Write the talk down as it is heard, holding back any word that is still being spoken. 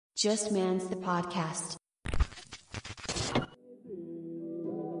Just Man's the podcast.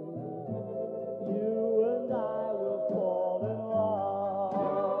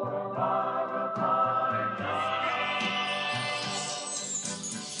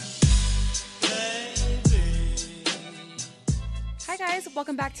 Hi guys,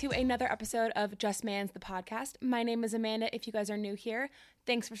 welcome back to another episode of Just Man's the podcast. My name is Amanda. If you guys are new here,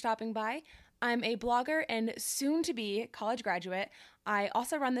 thanks for stopping by. I'm a blogger and soon-to-be college graduate. I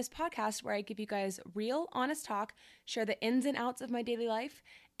also run this podcast where I give you guys real, honest talk, share the ins and outs of my daily life,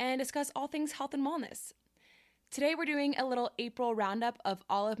 and discuss all things health and wellness. Today we're doing a little April roundup of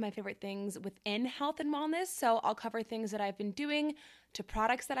all of my favorite things within health and wellness. So I'll cover things that I've been doing to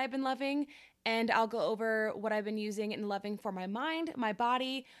products that I've been loving, and I'll go over what I've been using and loving for my mind, my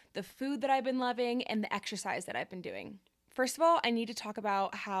body, the food that I've been loving, and the exercise that I've been doing. First of all, I need to talk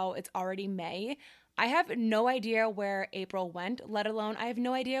about how it's already May. I have no idea where April went, let alone I have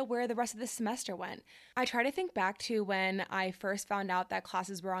no idea where the rest of the semester went. I try to think back to when I first found out that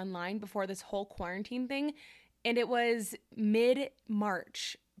classes were online before this whole quarantine thing, and it was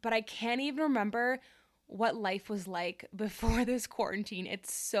mid-March, but I can't even remember what life was like before this quarantine.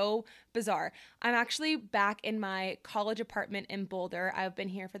 It's so bizarre. I'm actually back in my college apartment in Boulder. I've been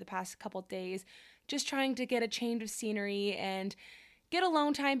here for the past couple days, just trying to get a change of scenery and get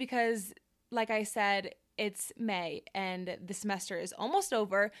alone time because, like I said, it's May and the semester is almost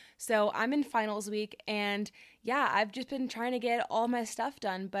over. So I'm in finals week and yeah, I've just been trying to get all my stuff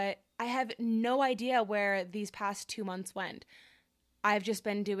done, but I have no idea where these past 2 months went. I've just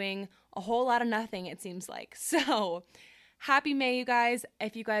been doing a whole lot of nothing, it seems like. So happy May, you guys.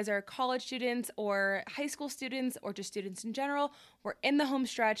 If you guys are college students or high school students or just students in general, we're in the home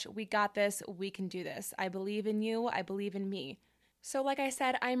stretch. We got this. We can do this. I believe in you. I believe in me. So like I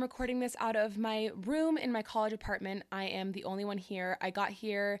said, I'm recording this out of my room in my college apartment. I am the only one here. I got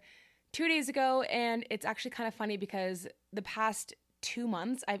here 2 days ago, and it's actually kind of funny because the past 2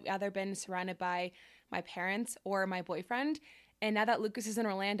 months, I've either been surrounded by my parents or my boyfriend. And now that Lucas is in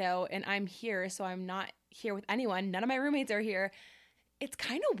Orlando and I'm here, so I'm not here with anyone, none of my roommates are here, it's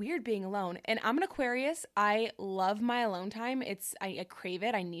kind of weird being alone. And I'm an Aquarius. I love my alone time. I crave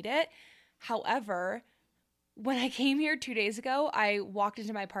it. I need it. However, when I came here 2 days ago, I walked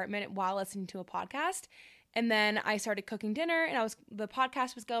into my apartment while listening to a podcast. And then I started cooking dinner and the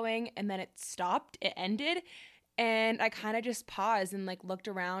podcast was going, and then it stopped. It ended. And I kind of just paused and looked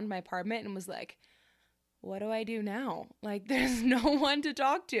around my apartment and was like, what do I do now? There's no one to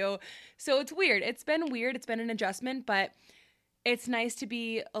talk to. So it's weird. It's been weird. It's been an adjustment, but it's nice to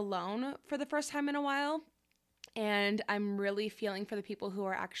be alone for the first time in a while. And I'm really feeling for the people who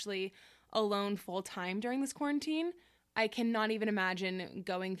are actually alone full time during this quarantine. I cannot even imagine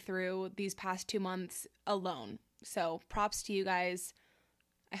going through these past 2 months alone. So props to you guys.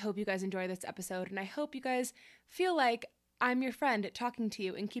 I hope you guys enjoy this episode, and I hope you guys feel like I'm your friend talking to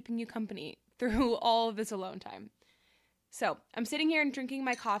you and keeping you company through all of this alone time. So I'm sitting here and drinking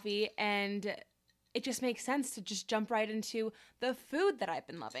my coffee, and it just makes sense to just jump right into the food that I've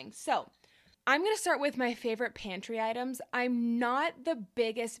been loving. So I'm going to start with my favorite pantry items. I'm not the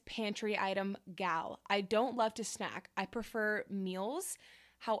biggest pantry item gal. I don't love to snack. I prefer meals.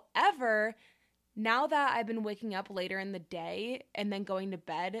 However, now that I've been waking up later in the day and then going to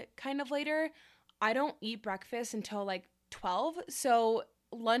bed kind of later, I don't eat breakfast until 12. So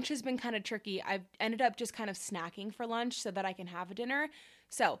lunch has been kind of tricky. I've ended up just kind of snacking for lunch so that I can have a dinner.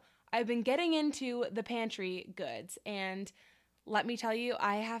 So I've been getting into the pantry goods, and let me tell you,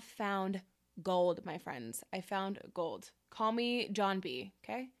 I have found gold, my friends. I found gold. Call me John B,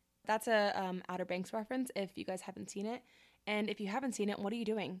 okay? That's a Outer Banks reference if you guys haven't seen it. And if you haven't seen it, what are you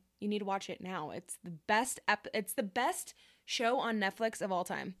doing? You need to watch it now. It's the best show on Netflix of all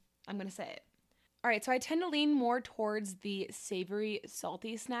time. I'm going to say it. All right, so I tend to lean more towards the savory,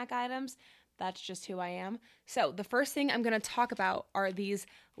 salty snack items. That's just who I am. So the first thing I'm going to talk about are these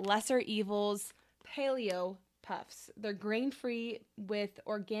Lesser Evils Paleo Puffs. They're grain-free with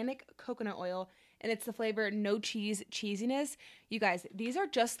organic coconut oil, and it's the flavor no cheese cheesiness. You guys, these are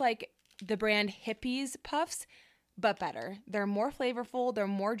just like the brand Hippies Puffs, but better. They're more flavorful. They're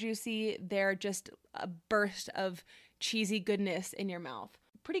more juicy. They're just a burst of cheesy goodness in your mouth.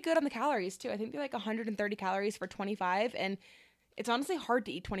 Pretty good on the calories too. I think they're 130 calories for 25, and it's honestly hard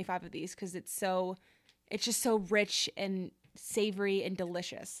to eat 25 of these because it's just so rich and savory and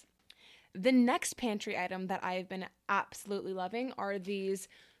delicious. The next pantry item that I've been absolutely loving are these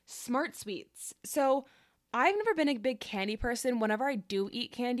Smart Sweets. So I've never been a big candy person. Whenever I do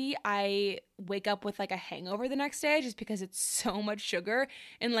eat candy, I wake up with a hangover the next day just because it's so much sugar.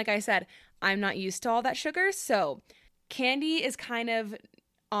 And like I said, I'm not used to all that sugar. So candy is kind of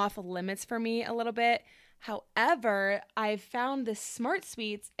off limits for me a little bit. However, I've found the Smart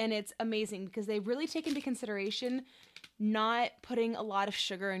Sweets, and it's amazing because they really take into consideration not putting a lot of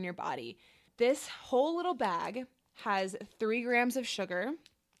sugar in your body. This whole little bag has 3 grams of sugar,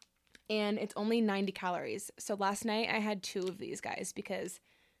 and it's only 90 calories. So last night I had 2 of these guys because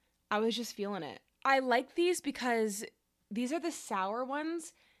I was just feeling it. I like these because these are the sour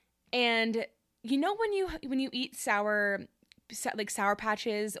ones, and you know when you eat sour, like Sour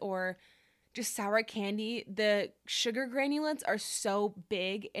Patches or just sour candy, the sugar granulates are so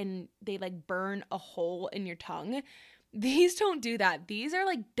big and they like burn a hole in your tongue. These don't do that. These are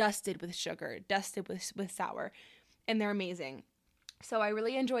like dusted with sugar, dusted with sour, and they're amazing. So I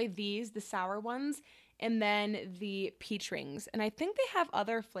really enjoy these, the sour ones, and then the peach rings. And I think they have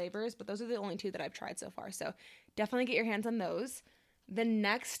other flavors, but those are the only 2 that I've tried so far. So definitely get your hands on those. The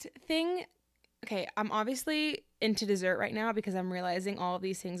next thing, okay, I'm obviously into dessert right now because I'm realizing all of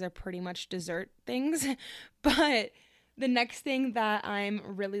these things are pretty much dessert things. But the next thing that I'm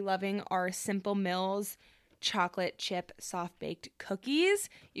really loving are Simple Mills chocolate chip soft baked cookies.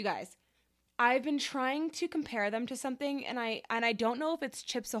 You guys, I've been trying to compare them to something, and I don't know if it's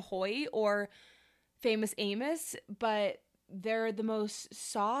Chips Ahoy or Famous Amos, but they're the most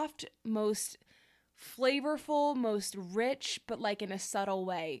soft, most flavorful, most rich, but like in a subtle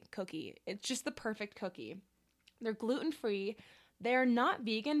way cookie. It's just the perfect cookie. They're gluten-free. They're not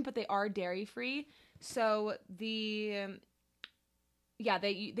vegan, but they are dairy-free. So they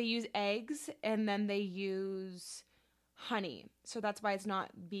use eggs, and then they use honey. So that's why it's not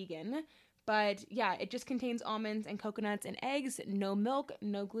vegan. But yeah, it just contains almonds and coconuts and eggs, no milk,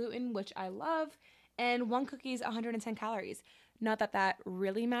 no gluten, which I love. And one cookie is 110 calories. Not that that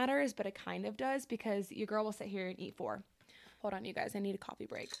really matters, but it kind of does because your girl will sit here and eat 4. Hold on, you guys. I need a coffee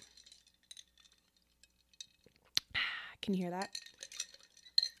break. Can you hear that?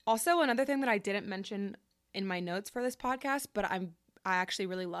 Also, another thing that I didn't mention in my notes for this podcast, but I actually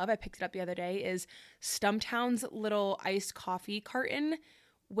really love, I picked it up the other day, is Stumptown's little iced coffee carton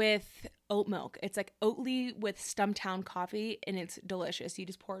with oat milk. It's like Oatly with Stumptown coffee, and it's delicious. You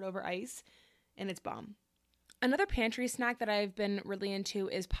just pour it over ice, and it's bomb. Another pantry snack that I've been really into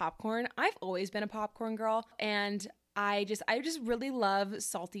is popcorn. I've always been a popcorn girl, and I just really love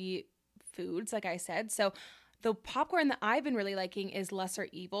salty foods, like I said. So the popcorn that I've been really liking is Lesser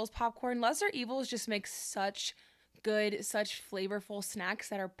Evils popcorn. Lesser Evils just makes such good, such flavorful snacks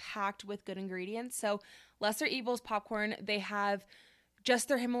that are packed with good ingredients. So Lesser Evils popcorn, they have just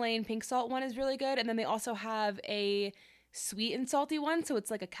their Himalayan pink salt one is really good. And then they also have a sweet and salty one. So it's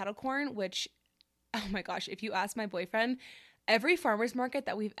like a kettle corn, which, oh my gosh, if you ask my boyfriend, every farmer's market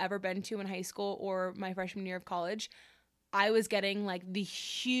that we've ever been to in high school or my freshman year of college, I was getting like the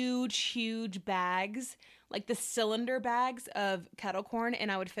huge bags, like the cylinder bags of kettle corn,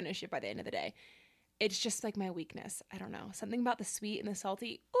 and I would finish it by the end of the day. It's just like my weakness. I don't know. Something about the sweet and the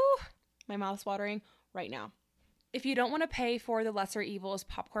salty. Ooh, my mouth's watering right now. If you don't want to pay for the Lesser Evils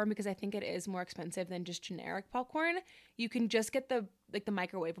popcorn, because I think it is more expensive than just generic popcorn, you can just get the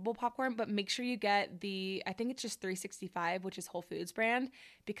microwavable popcorn, but make sure you get I think it's just 365, which is Whole Foods brand,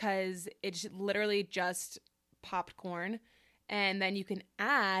 because it's literally just popped corn. And then you can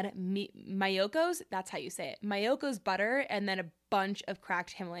add Mayoko's, that's how you say it, Mayoko's butter, and then a bunch of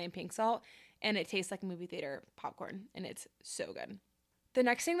cracked Himalayan pink salt, and it tastes like movie theater popcorn, and it's so good. The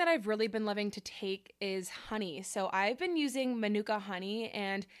next thing that I've really been loving to take is honey. So I've been using Manuka honey,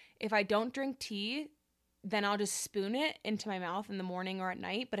 and if I don't drink tea, then I'll just spoon it into my mouth in the morning or at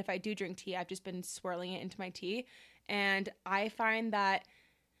night. But if I do drink tea, I've just been swirling it into my tea. And I find that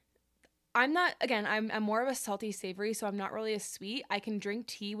I'm more of a salty savory, so I'm not really a sweet. I can drink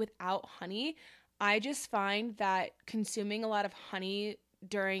tea without honey. I just find that consuming a lot of honey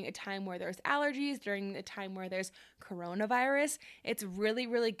during a time where there's allergies, during a time where there's coronavirus, it's really,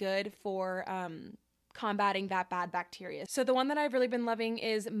 really good for combating that bad bacteria. So the one that I've really been loving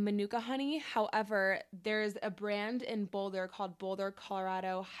is Manuka honey. However, there's a brand in Boulder called Boulder,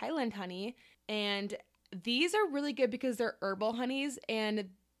 Colorado Highland Honey, and these are really good because they're herbal honeys, and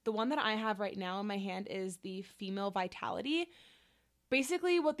the one that I have right now in my hand is the Female Vitality.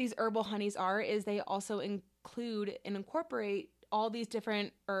 Basically, what these herbal honeys are is they also include and incorporate all these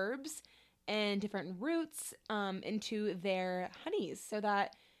different herbs and different roots into their honeys so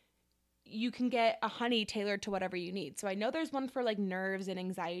that you can get a honey tailored to whatever you need. So I know there's one for like nerves and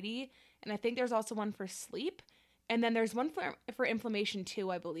anxiety, and I think there's also one for sleep. And then there's one for inflammation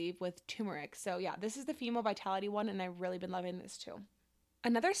too, I believe, with turmeric. So yeah, this is the Female Vitality one, and I've really been loving this too.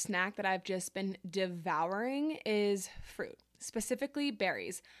 Another snack that I've just been devouring is fruit, specifically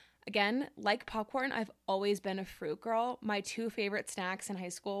berries. Again, like popcorn, I've always been a fruit girl. My two favorite snacks in high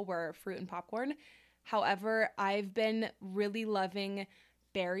school were fruit and popcorn. However, I've been really loving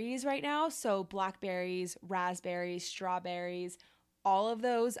berries right now. So blackberries, raspberries, strawberries, all of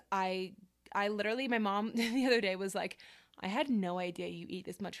those. I literally, my mom the other day was like, I had no idea you eat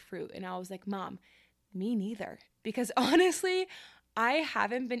this much fruit. And I was like, Mom, me neither. Because honestly, I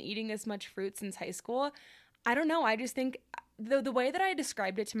haven't been eating this much fruit since high school. I don't know. I just think the way that I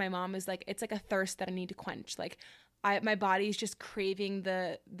described it to my mom is like it's like a thirst that I need to quench. Like my body's just craving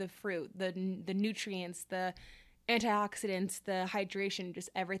the fruit, the nutrients, the antioxidants, the hydration, just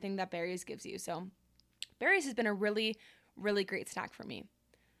everything that berries gives you. So berries has been a really, really great snack for me.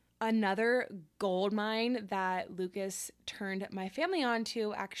 Another gold mine that Lucas turned my family on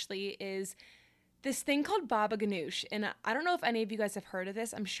to actually is this thing called Baba Ganoush. And I don't know if any of you guys have heard of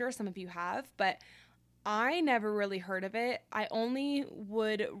this. I'm sure some of you have, but I never really heard of it. I only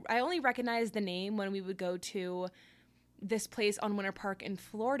recognized the name when we would go to this place on Winter Park in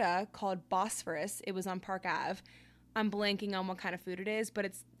Florida called Bosphorus. It was on Park Ave. I'm blanking on what kind of food it is, but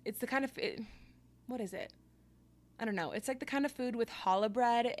it's the kind of what is it? I don't know. It's like the kind of food with challah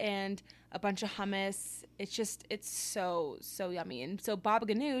bread and a bunch of hummus. It's so yummy. And so baba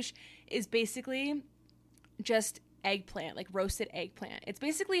ganoush is basically just eggplant, like roasted eggplant. It's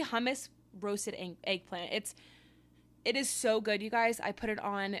basically hummus roasted eggplant. It is so good, you guys. I put it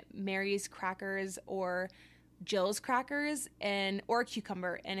on Mary's crackers or Jill's crackers or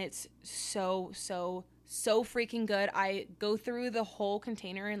cucumber, and it's so freaking good. I go through the whole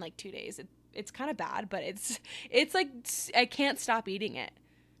container in like 2 days. It's kind of bad, but it's like I can't stop eating it.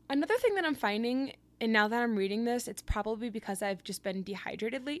 Another thing that I'm finding, and now that I'm reading this, it's probably because I've just been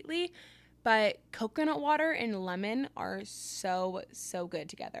dehydrated lately, but coconut water and lemon are so good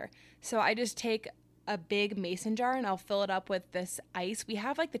together. So I just take a big mason jar and I'll fill it up with this ice. We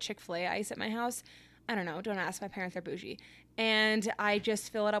have like the Chick-fil-A ice at my house. I don't know, don't ask, my parents are bougie. And I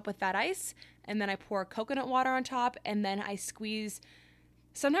just fill it up with that ice, and then I pour coconut water on top, and then I squeeze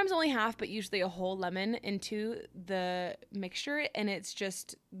sometimes only half, but usually a whole lemon into the mixture, and it's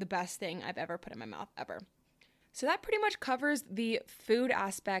just the best thing I've ever put in my mouth ever. So that pretty much covers the food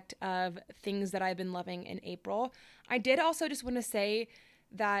aspect of things that I've been loving in April. I did also just want to say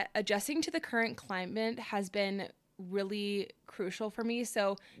that adjusting to the current climate has been really crucial for me.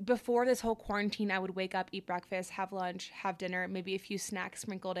 So before this whole quarantine, I would wake up, eat breakfast, have lunch, have dinner, maybe a few snacks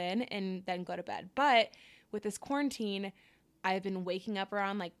sprinkled in, and then go to bed. But with this quarantine, I've been waking up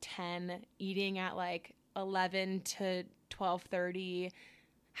around like 10, eating at like 11 to 12:30,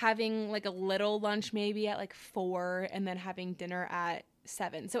 having like a little lunch maybe at like 4, and then having dinner at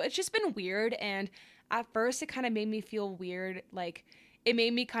 7. So it's just been weird. And at first it kind of made me feel weird. Like it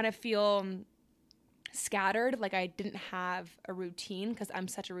made me kind of feel scattered, like I didn't have a routine, because I'm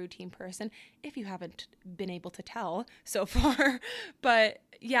such a routine person, if you haven't been able to tell so far. But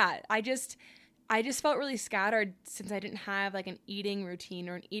yeah, I just felt really scattered since I didn't have like an eating routine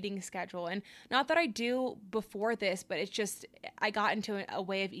or an eating schedule. And not that I do before this, but it's just I got into a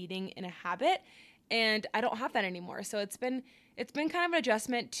way of eating in a habit, and I don't have that anymore. So it's been kind of an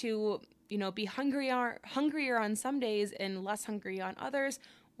adjustment to, you know, be hungrier on some days and less hungry on others,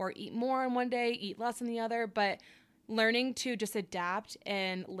 or eat more on one day, eat less on the other. But learning to just adapt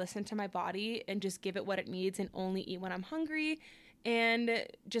and listen to my body and just give it what it needs and only eat when I'm hungry, and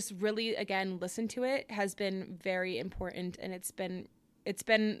just really, again, listen to it has been very important. And it's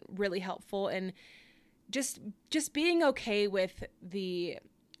been really helpful. And just being okay with the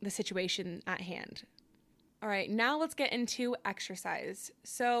situation at hand. All right, now let's get into exercise.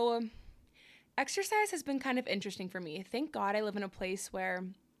 So exercise has been kind of interesting for me. Thank God I live in a place where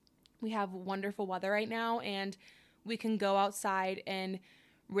we have wonderful weather right now, and we can go outside and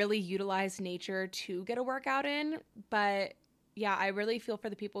really utilize nature to get a workout in. But yeah, I really feel for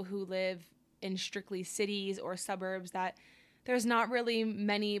the people who live in strictly cities or suburbs that there's not really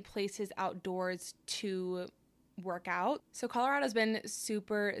many places outdoors to work out. So Colorado's been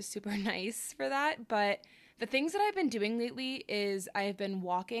super nice for that. But the things that I've been doing lately is I've been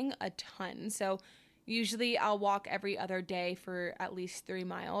walking a ton. So usually I'll walk every other day for at least 3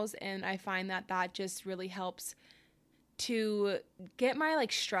 miles, and I find that just really helps to get my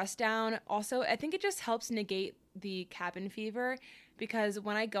like stress down. Also, I think it just helps negate the cabin fever, because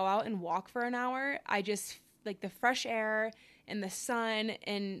when I go out and walk for an hour, I just like the fresh air and the sun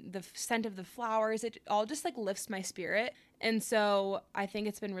and the scent of the flowers, it all just like lifts my spirit. And so I think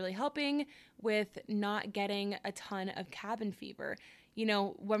it's been really helping with not getting a ton of cabin fever. You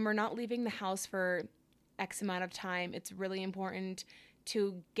know, when we're not leaving the house for X amount of time, it's really important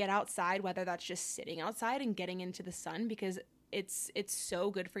to get outside, whether that's just sitting outside and getting into the sun, because it's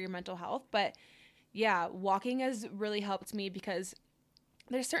so good for your mental health. But yeah, walking has really helped me because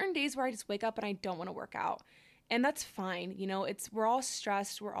there's certain days where I just wake up and I don't want to work out. And that's fine. We're all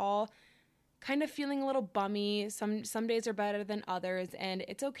stressed. We're all kind of feeling a little bummy. Some days are better than others, and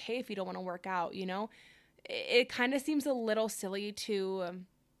it's okay if you don't want to work out. It kind of seems a little silly to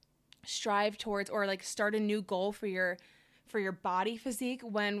strive towards or like start a new goal for your body physique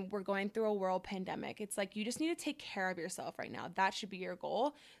when we're going through a world pandemic. It's like you just need to take care of yourself right now. That should be your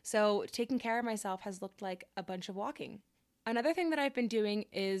goal. So taking care of myself has looked like a bunch of walking. Another thing that I've been doing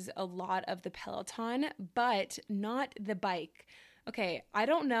is a lot of the Peloton, but not the bike. Okay, I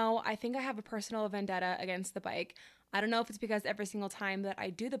don't know. I think I have a personal vendetta against the bike. I don't know if it's because every single time that I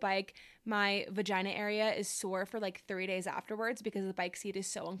do the bike, my vagina area is sore for like 3 days afterwards because the bike seat is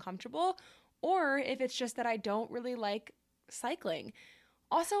so uncomfortable, or if it's just that I don't really like cycling.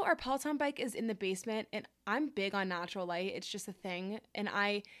 Also, our Peloton bike is in the basement, and I'm big on natural light. It's just a thing, and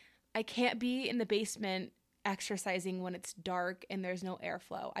I can't be in the basement exercising when it's dark and there's no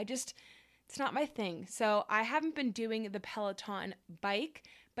airflow. It's not my thing. So I haven't been doing the Peloton bike,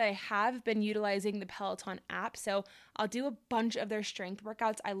 but I have been utilizing the Peloton app. So I'll do a bunch of their strength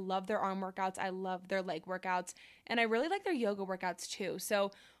workouts. I love their arm workouts. I love their leg workouts. And I really like their yoga workouts too.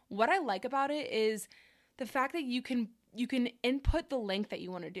 So what I like about it is the fact that you can input the length that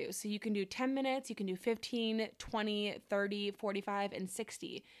you want to do. So you can do 10 minutes, you can do 15, 20, 30, 45, and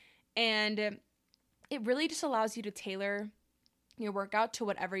 60. And it really just allows you to tailor your workout to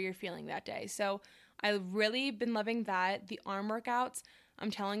whatever you're feeling that day. So I've really been loving that. The arm workouts, I'm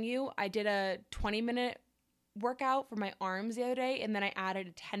telling you, I did a 20-minute workout for my arms the other day, and then I added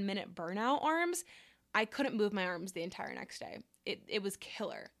a 10-minute burnout arms. I couldn't move my arms the entire next day. It was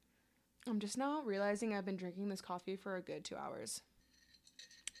killer. I'm just now realizing I've been drinking this coffee for a good 2 hours.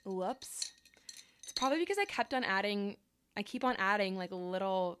 Whoops. It's probably because I keep on adding like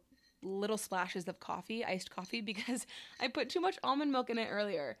little splashes of coffee, iced coffee, because I put too much almond milk in it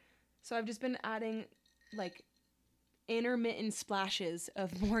earlier. So I've just been adding like intermittent splashes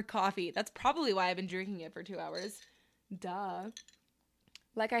of more coffee. That's probably why I've been drinking it for 2 hours. Duh.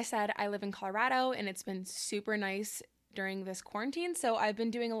 Like I said, I live in Colorado and it's been super nice during this quarantine. So I've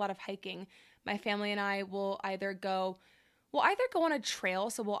been doing a lot of hiking. My family and I will either go on a trail.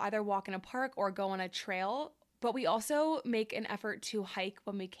 So we'll either walk in a park or go on a trail. But we also make an effort to hike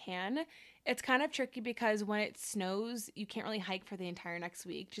when we can. It's kind of tricky because when it snows, you can't really hike for the entire next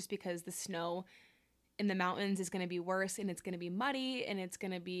week just because the snow in the mountains is going to be worse and it's going to be muddy and it's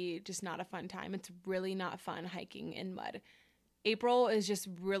going to be just not a fun time. It's really not fun hiking in mud. April is just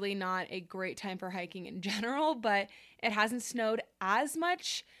really not a great time for hiking in general, but it hasn't snowed as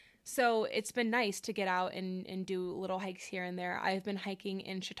much. So it's been nice to get out and do little hikes here and there. I've been hiking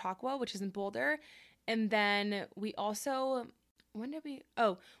in Chautauqua, which is in Boulder. And then we've also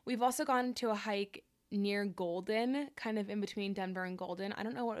gone to a hike near Golden, kind of in between Denver and Golden. I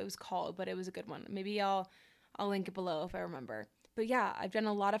don't know what it was called, but it was a good one. Maybe I'll link it below if I remember. But yeah, I've done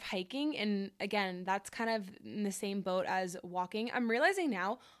a lot of hiking, and again, that's kind of in the same boat as walking. I'm realizing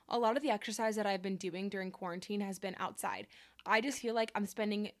now a lot of the exercise that I've been doing during quarantine has been outside. I just feel like I'm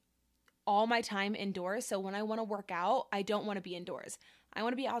spending all my time indoors, so when I want to work out, I don't want to be indoors. I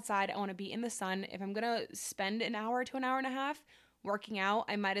want to be outside. I want to be in the sun. If I'm going to spend an hour to an hour and a half working out,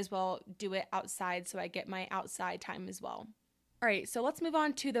 I might as well do it outside so I get my outside time as well. All right, so let's move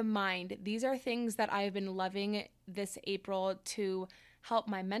on to the mind. These are things that I've been loving this April to help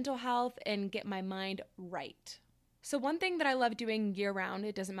my mental health and get my mind right. So one thing that I love doing year round,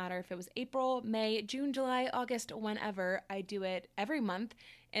 it doesn't matter if it was April, May, June, July, August, whenever, I do it every month,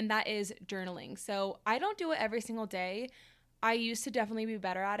 and that is journaling. So I don't do it every single day. I used to definitely be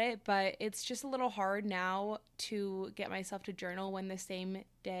better at it, but it's just a little hard now to get myself to journal when it's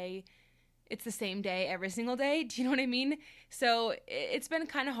the same day every single day. Do you know what I mean? So it's been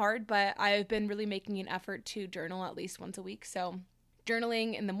kind of hard, but I've been really making an effort to journal at least once a week. So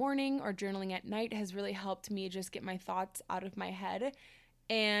journaling in the morning or journaling at night has really helped me just get my thoughts out of my head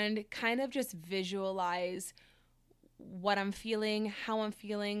and kind of just visualize what I'm feeling, how I'm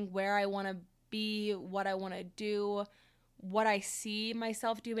feeling, where I want to be, what I want to do, what I see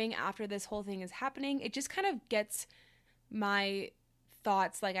myself doing after this whole thing is happening. It just kind of gets my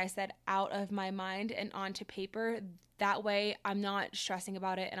thoughts, like I said, out of my mind and onto paper. That way I'm not stressing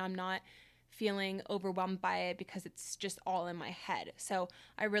about it and I'm not feeling overwhelmed by it because it's just all in my head. So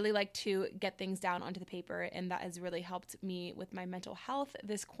I really like to get things down onto the paper, and that has really helped me with my mental health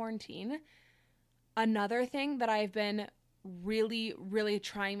this quarantine. Another thing that I've been really, really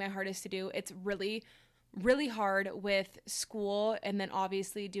trying my hardest to do, it's really hard with school and then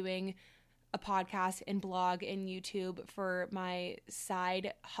obviously doing a podcast and blog and YouTube for my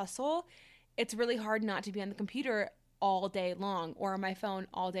side hustle, it's really hard not to be on the computer all day long or on my phone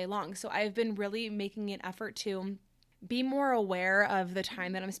all day long. So I've been really making an effort to be more aware of the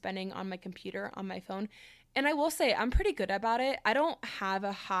time that I'm spending on my computer, on my phone. And I will say I'm pretty good about it. I don't have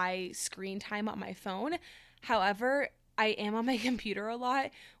a high screen time on my phone. However, I am on my computer a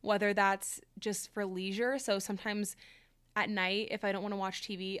lot, whether that's just for leisure. So sometimes at night, if I don't want to watch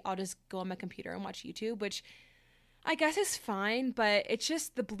TV, I'll just go on my computer and watch YouTube, which I guess is fine, but it's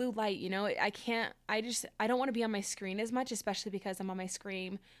just the blue light, you know. I don't want to be on my screen as much, especially because I'm on my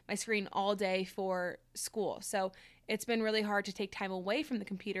screen all day for school. So it's been really hard to take time away from the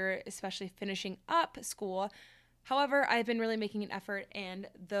computer, especially finishing up school. However, I've been really making an effort, and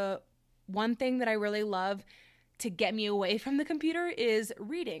the one thing that I really love to get me away from the computer is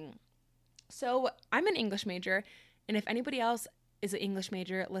reading. So I'm an English major, and if anybody else is an English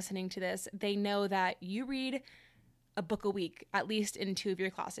major listening to this, they know that you read a book a week, at least in 2 of your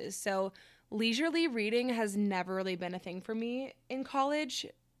classes. So leisurely reading has never really been a thing for me in college.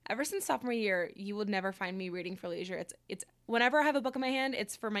 Ever since sophomore year, you would never find me reading for leisure. It's whenever I have a book in my hand,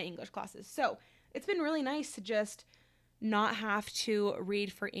 it's for my English classes. So it's been really nice to just not have to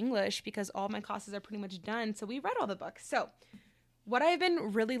read for English because all my classes are pretty much done. So we read all the books. So what I've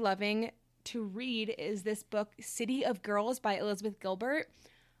been really loving to read is this book, City of Girls by Elizabeth Gilbert.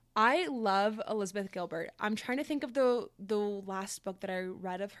 I love Elizabeth Gilbert. I'm trying to think of the last book that I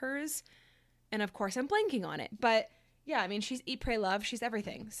read of hers, and of course I'm blanking on it. But yeah, I mean, she's Eat, Pray, Love. She's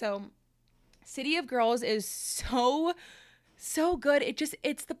everything. So City of Girls is so good.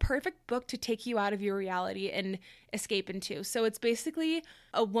 It's the perfect book to take you out of your reality and escape into. So it's basically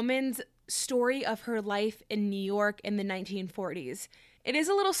a woman's story of her life in New York in the 1940s. It is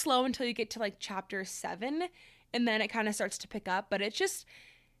a little slow until you get to like chapter 7, and then it kind of starts to pick up, but it's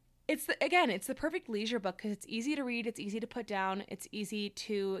the perfect leisure book because it's easy to read, it's easy to put down, it's easy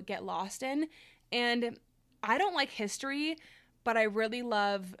to get lost in. And I don't like history, but I really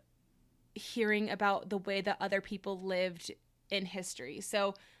love hearing about the way that other people lived in history.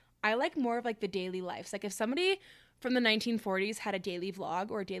 So I like more of like the daily lives. Like if somebody from the 1940s had a daily vlog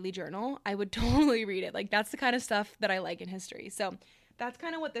or a daily journal, I would totally read it. Like that's the kind of stuff that I like in history. So that's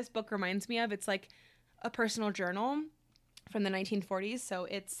kind of what this book reminds me of. It's like a personal journal from the 1940s. So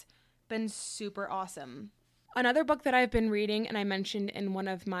it's been super awesome. Another book that I've been reading, and I mentioned in one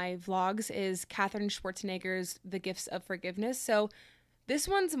of my vlogs, is Katherine Schwarzenegger's The Gifts of Forgiveness. So this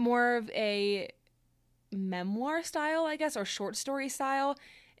one's more of a memoir style, I guess, or short story style.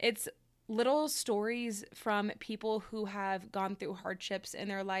 It's little stories from people who have gone through hardships in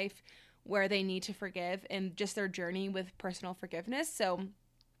their life where they need to forgive and just their journey with personal forgiveness. So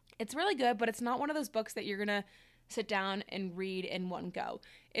it's really good, but it's not one of those books that you're going to sit down and read in one go.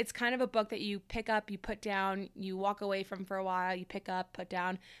 It's kind of a book that you pick up, you put down, you walk away from for a while, you pick up, put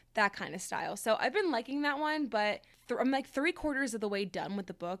down, that kind of style. So I've been liking that one, but I'm like 3/4 of the way done with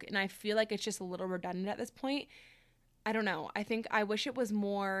the book, and I feel like it's just a little redundant at this point. I don't know. I wish it was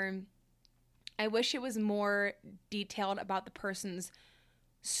more detailed about the person's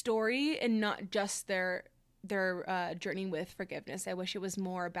story and not just their journey with forgiveness. I wish it was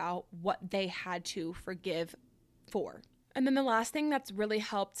more about what they had to forgive for. And then the last thing that's really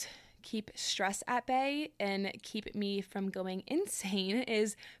helped keep stress at bay and keep me from going insane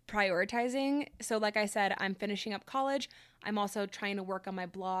is prioritizing. So like I said, I'm finishing up college. I'm also trying to work on my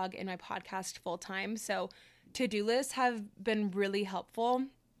blog and my podcast full time. So to-do lists have been really helpful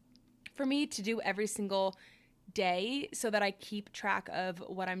for me to do every single day so that I keep track of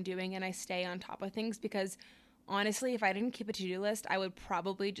what I'm doing and I stay on top of things, because honestly, if I didn't keep a to-do list, I would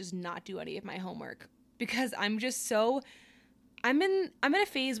probably just not do any of my homework, because I'm in a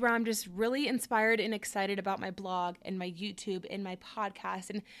phase where I'm just really inspired and excited about my blog and my YouTube and my podcast,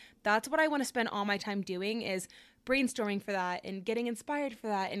 and that's what I want to spend all my time doing, is brainstorming for that and getting inspired for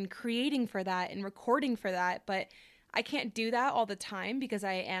that and creating for that and recording for that. But I can't do that all the time because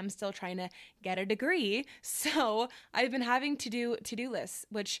I am still trying to get a degree. So I've been having to do to-do lists,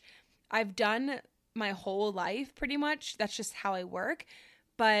 which I've done my whole life pretty much. That's just how I work.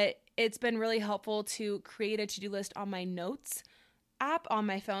 But it's been really helpful to create a to-do list on my notes app on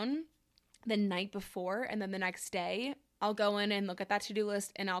my phone the night before, and then the next day I'll go in and look at that to-do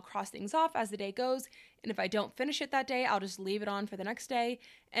list and I'll cross things off as the day goes. And if I don't finish it that day, I'll just leave it on for the next day.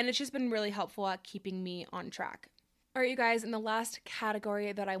 And it's just been really helpful at keeping me on track. All right, you guys, and the last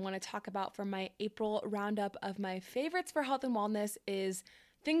category that I want to talk about for my April roundup of my favorites for health and wellness is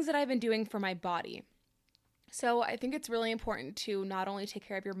things that I've been doing for my body. So I think it's really important to not only take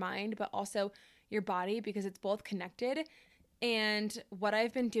care of your mind, but also your body, because it's both connected. And what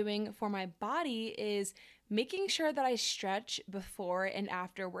I've been doing for my body is making sure that I stretch before and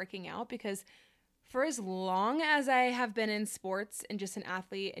after working out, because for as long as I have been in sports and just an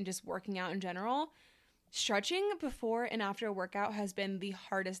athlete and just working out in general, stretching before and after a workout has been the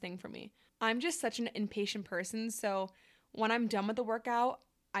hardest thing for me. I'm just such an impatient person, so when I'm done with the workout,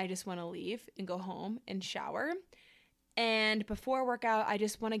 I just want to leave and go home and shower. And before a workout, I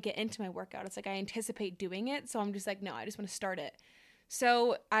just want to get into my workout. It's like I anticipate doing it, so I'm just like, no, I just want to start it.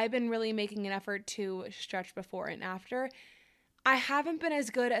 So I've been really making an effort to stretch before and after. I haven't been as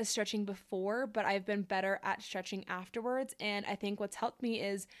good as stretching before, but I've been better at stretching afterwards. And I think what's helped me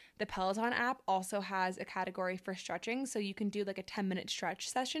is the Peloton app also has a category for stretching. So you can do like a 10-minute stretch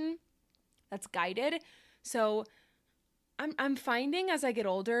session that's guided. So I'm finding as I get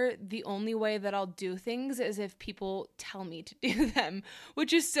older, the only way that I'll do things is if people tell me to do them,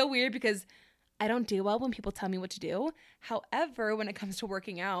 which is so weird because I don't do well when people tell me what to do. However, when it comes to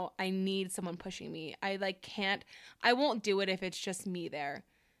working out, I need someone pushing me. I won't do it if it's just me there.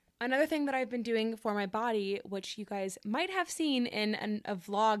 Another thing that I've been doing for my body, which you guys might have seen in a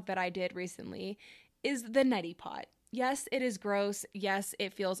vlog that I did recently, is the neti pot. Yes, it is gross. Yes,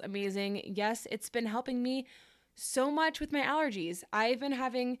 it feels amazing. Yes, it's been helping me so much with my allergies. I've been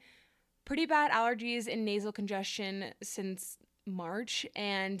having pretty bad allergies and nasal congestion since March,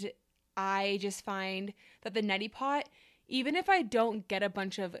 and I just find that the neti pot, even if I don't get a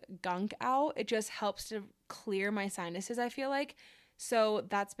bunch of gunk out, it just helps to clear my sinuses, I feel like. So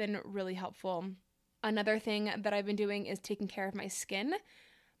that's been really helpful. Another thing that I've been doing is taking care of my skin.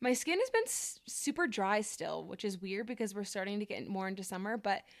 My skin has been super dry still, which is weird because we're starting to get more into summer,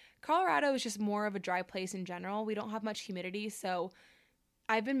 but Colorado is just more of a dry place in general. We don't have much humidity, so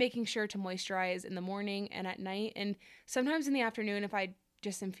I've been making sure to moisturize in the morning and at night, and sometimes in the afternoon if I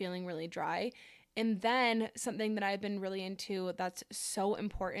just am feeling really dry. And then something that I've been really into that's so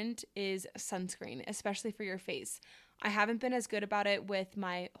important is sunscreen, especially for your face. I haven't been as good about it with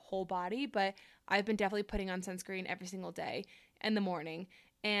my whole body, but I've been definitely putting on sunscreen every single day in the morning.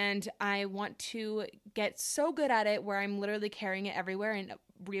 And I want to get so good at it where I'm literally carrying it everywhere and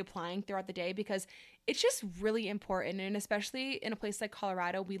reapplying throughout the day, because it's just really important. And especially in a place like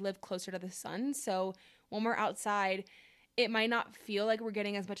Colorado, we live closer to the sun. So when we're outside, it might not feel like we're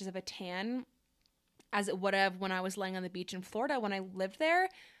getting as much of a tan as it would have when I was laying on the beach in Florida when I lived there.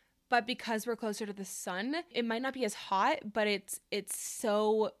 But because we're closer to the sun, it might not be as hot, but it's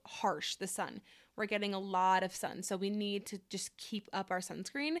so harsh, the sun. We're getting a lot of sun, so we need to just keep up our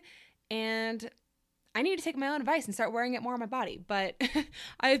sunscreen. And I need to take my own advice and start wearing it more on my body. But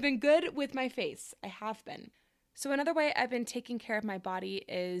I've been good with my face. I have been. So another way I've been taking care of my body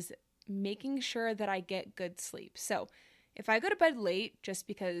is making sure that I get good sleep. So if I go to bed late, just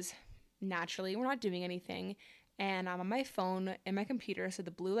because naturally we're not doing anything, and I'm on my phone and my computer, so the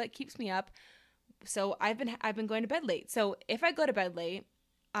blue light keeps me up. So I've been going to bed late. So if I go to bed late,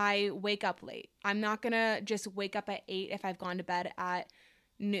 I wake up late. I'm not gonna just wake up at 8 if I've gone to bed at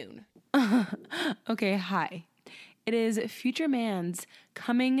noon. Okay, hi. It is Future Mans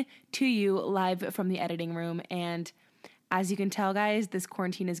coming to you live from the editing room. And as you can tell, guys, this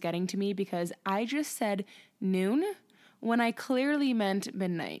quarantine is getting to me because I just said noon when I clearly meant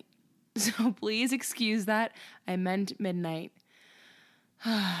midnight. So please excuse that. I meant midnight.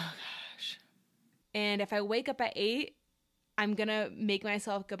 Oh, gosh. And if I wake up at 8, I'm going to make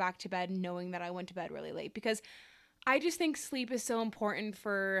myself go back to bed knowing that I went to bed really late, because I just think sleep is so important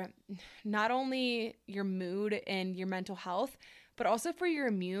for not only your mood and your mental health, but also for your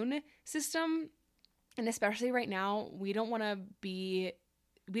immune system. And especially right now, we don't want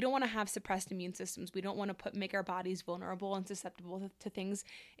to have suppressed immune systems. We don't want to make our bodies vulnerable and susceptible to things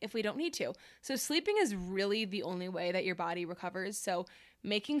if we don't need to. So sleeping is really the only way that your body recovers. So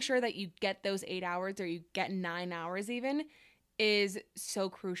making sure that you get those 8 hours, or you get 9 hours even, is so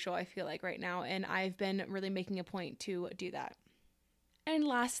crucial, I feel like, right now. And I've been really making a point to do that. And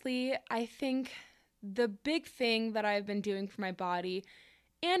lastly, I think the big thing that I've been doing for my body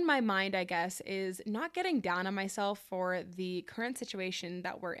and my mind, I guess, is not getting down on myself for the current situation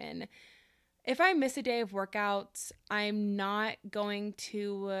that we're in. If I miss a day of workouts, I'm not going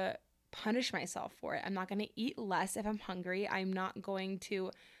to punish myself for it. I'm not going to eat less if I'm hungry. I'm not going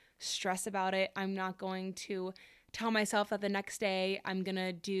to stress about it. I'm not going to tell myself that the next day I'm going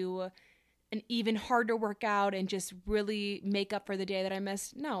to do an even harder workout and just really make up for the day that I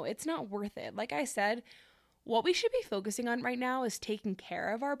missed. No, it's not worth it. Like I said, what we should be focusing on right now is taking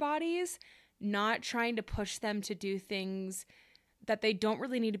care of our bodies, not trying to push them to do things that they don't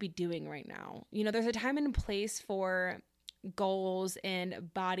really need to be doing right now. You know, there's a time and a place for goals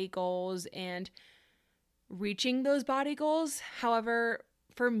and body goals and reaching those body goals. However,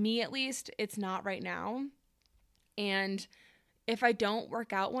 for me at least, it's not right now. And if I don't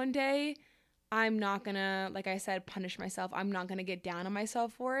work out one day, I'm not gonna, like I said, punish myself. I'm not gonna get down on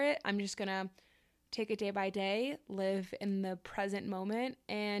myself for it. I'm just gonna take it day by day, live in the present moment,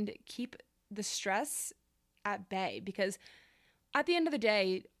 and keep the stress at bay. Because at the end of the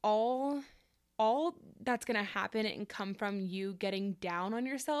day, all that's gonna happen and come from you getting down on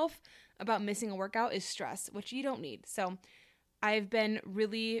yourself about missing a workout is stress, which you don't need. So I've been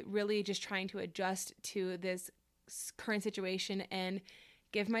really, really just trying to adjust to this current situation and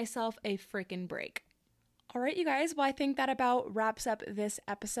give myself a freaking break. All right, you guys. Well, I think that about wraps up this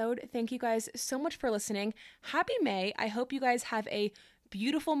episode. Thank you guys so much for listening. Happy May. I hope you guys have a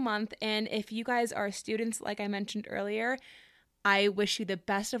beautiful month. And if you guys are students, like I mentioned earlier, I wish you the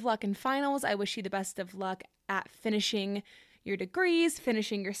best of luck in finals. I wish you the best of luck at finishing your degrees,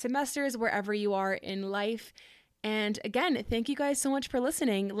 finishing your semesters, wherever you are in life. And again, thank you guys so much for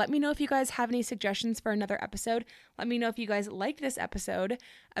listening. Let me know if you guys have any suggestions for another episode. Let me know if you guys liked this episode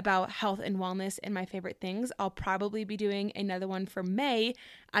about health and wellness and my favorite things. I'll probably be doing another one for May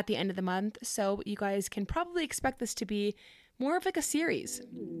at the end of the month. So you guys can probably expect this to be more of like a series.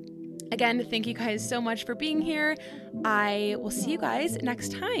 Again, thank you guys so much for being here. I will see you guys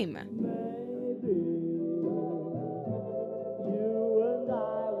next time.